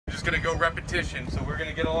just gonna go repetition. So we're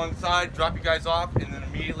gonna get alongside, drop you guys off, and then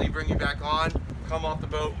immediately bring you back on. Come off the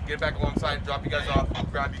boat, get back alongside, drop you guys off,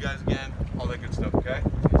 grab you guys again, all that good stuff, okay?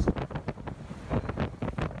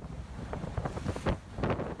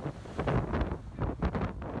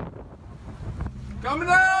 Coming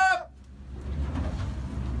up!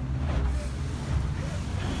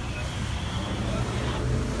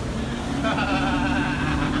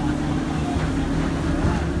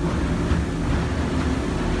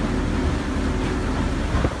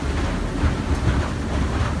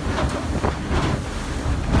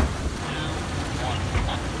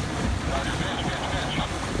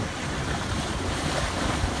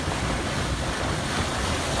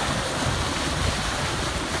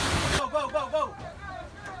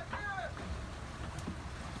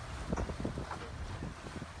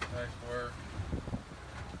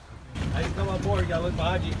 As you come on board, you gotta look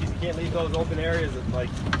behind you because you can't leave those open areas that, like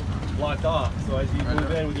blocked off. So as you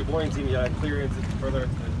move in with your boarding team, you gotta clear into further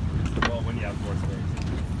into the boat when you have more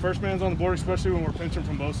space. First man's on the board, especially when we're pinching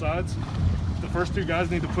from both sides. The first two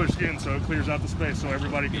guys need to push in so it clears out the space so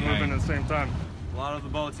everybody can move in at the same time. A lot of the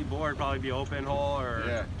boats you board probably be open hole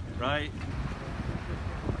or right.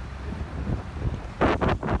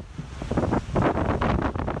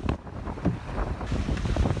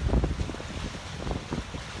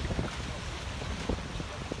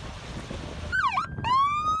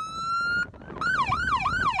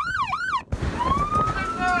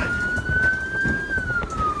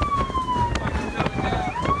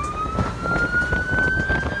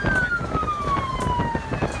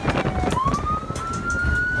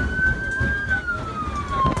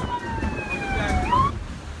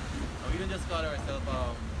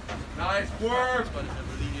 Nice work!